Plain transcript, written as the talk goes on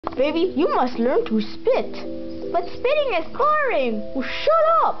Baby, you must learn to spit. But spitting is boring. Well, shut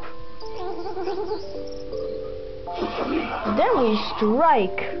up. Then we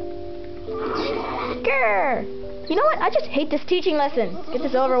strike. Grr. You know what? I just hate this teaching lesson. Get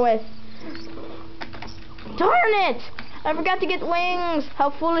this over with. Darn it! I forgot to get wings. How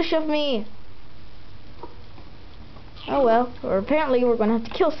foolish of me. Oh well. Or apparently we're gonna have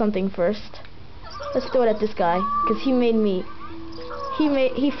to kill something first. Let's throw it at this guy, because he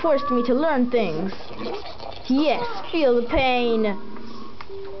forced me to learn things. Yes, feel the pain.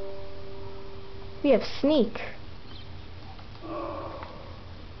 We have sneak.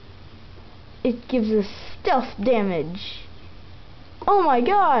 It gives us stealth damage. Oh my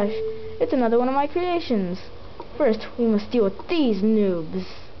gosh, it's another one of my creations. First, we must deal with these noobs.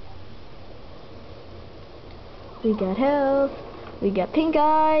 We got health. We got pink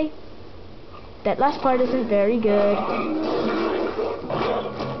eye. That last part isn't very good.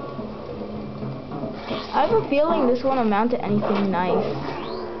 I have a feeling this won't amount to anything nice.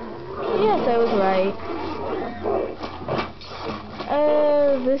 Yes, I was right.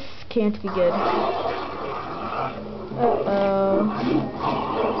 This can't be good. Uh-oh.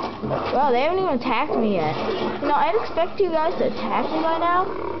 Wow, they haven't even attacked me yet. You know, I'd expect you guys to attack me by now,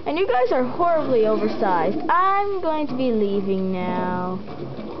 and you guys are horribly oversized. I'm going to be leaving now.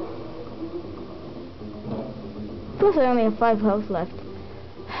 Plus, I only have 5 health left.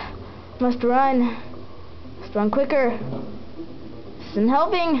 Must run. Must run quicker. This isn't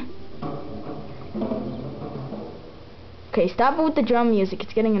helping. Okay, stop with the drum music.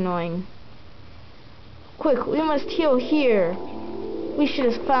 It's getting annoying. Quick, we must heal here. We should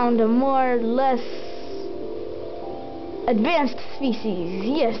have found a more or less advanced species.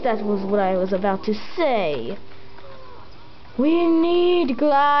 Yes, that was what I was about to say. We need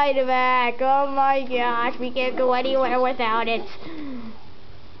glide back. Oh my gosh, we can't go anywhere without it.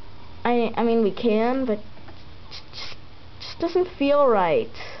 I mean we can, but just doesn't feel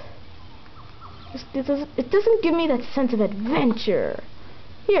right. It doesn't give me that sense of adventure.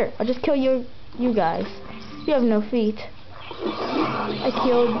 Here, I'll just kill you guys. You have no feet. I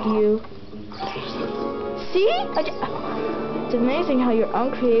killed you. See? It's amazing how your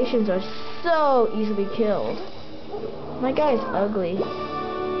own creations are so easily killed. My guy's ugly.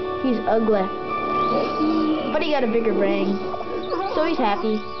 He's ugly. But he got a bigger brain. So he's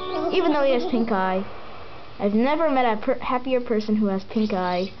happy. Even though he has pink eye. I've never met a happier person who has pink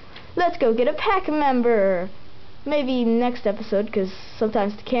eye. Let's go get a pack member. Maybe next episode, because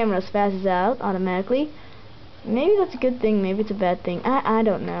sometimes the camera spazzes out automatically. Maybe that's a good thing, maybe it's a bad thing. I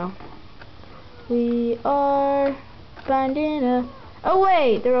don't know. We are finding a... Oh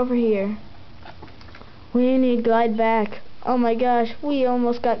wait, they're over here. We need glide back. Oh my gosh, we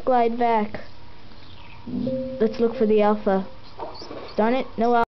almost got glide back. Let's look for the alpha. Darn it, no alpha.